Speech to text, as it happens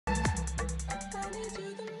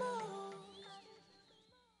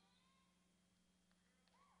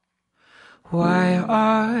Why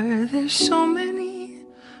are there so many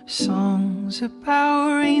songs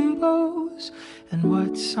about rainbows, and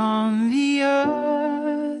what's on the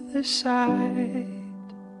other side?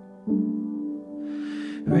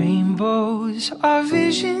 Rainbows are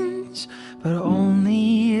visions, but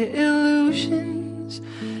only illusions,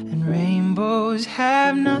 and rainbows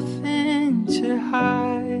have nothing to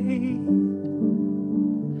hide.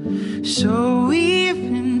 So we've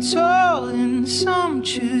been told, and some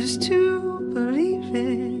choose to believe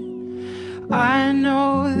it. I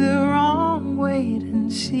know the wrong, wait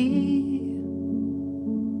and see.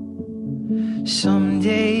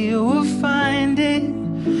 Someday we'll find it,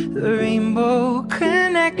 the rainbow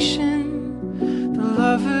connection, the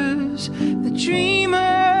lovers, the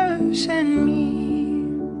dreamers, and me.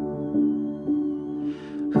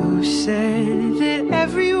 Who said that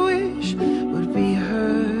every wish would be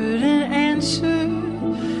heard and answered,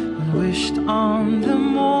 and wished on the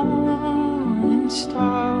morning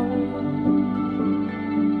star?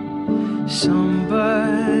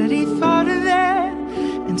 Somebody thought of that,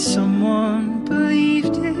 and someone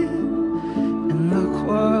believed it, and look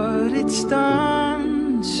what it's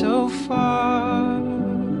done so far.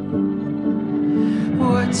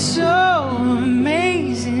 What's so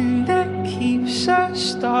amazing that keeps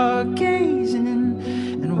us stargazing,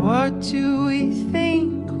 and what do we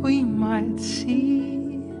think we might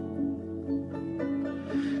see?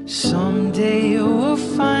 Someday we'll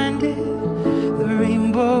find it, the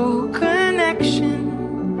rainbow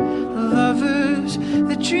connection, the lovers,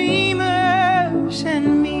 the dreamers,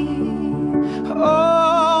 and me.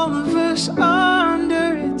 All of us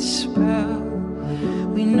under its spell.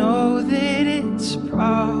 We know that it's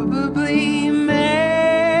probably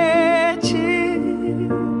magic.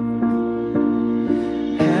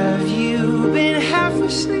 Have you been half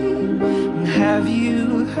asleep? And have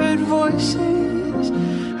you heard voices?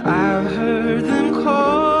 I've heard them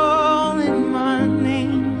calling my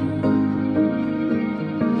name.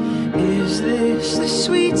 Is this the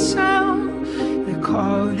sweet sound they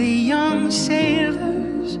call the young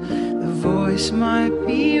sailors? The voice might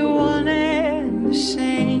be one and the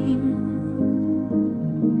same.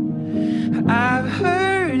 I've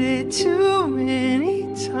heard it too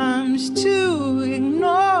many times to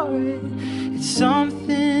ignore it. It's something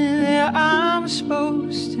that I'm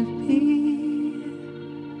supposed to be.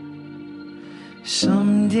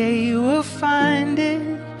 Someday we'll find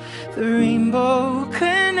it, the rainbow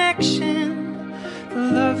connection, the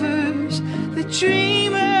lovers, the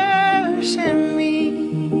dreamers, and me.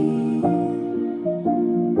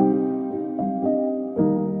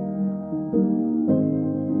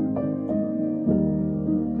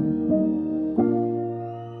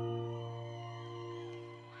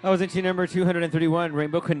 That was entry number 231,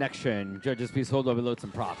 Rainbow Connection. Judges, please hold while we load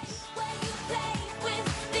some props.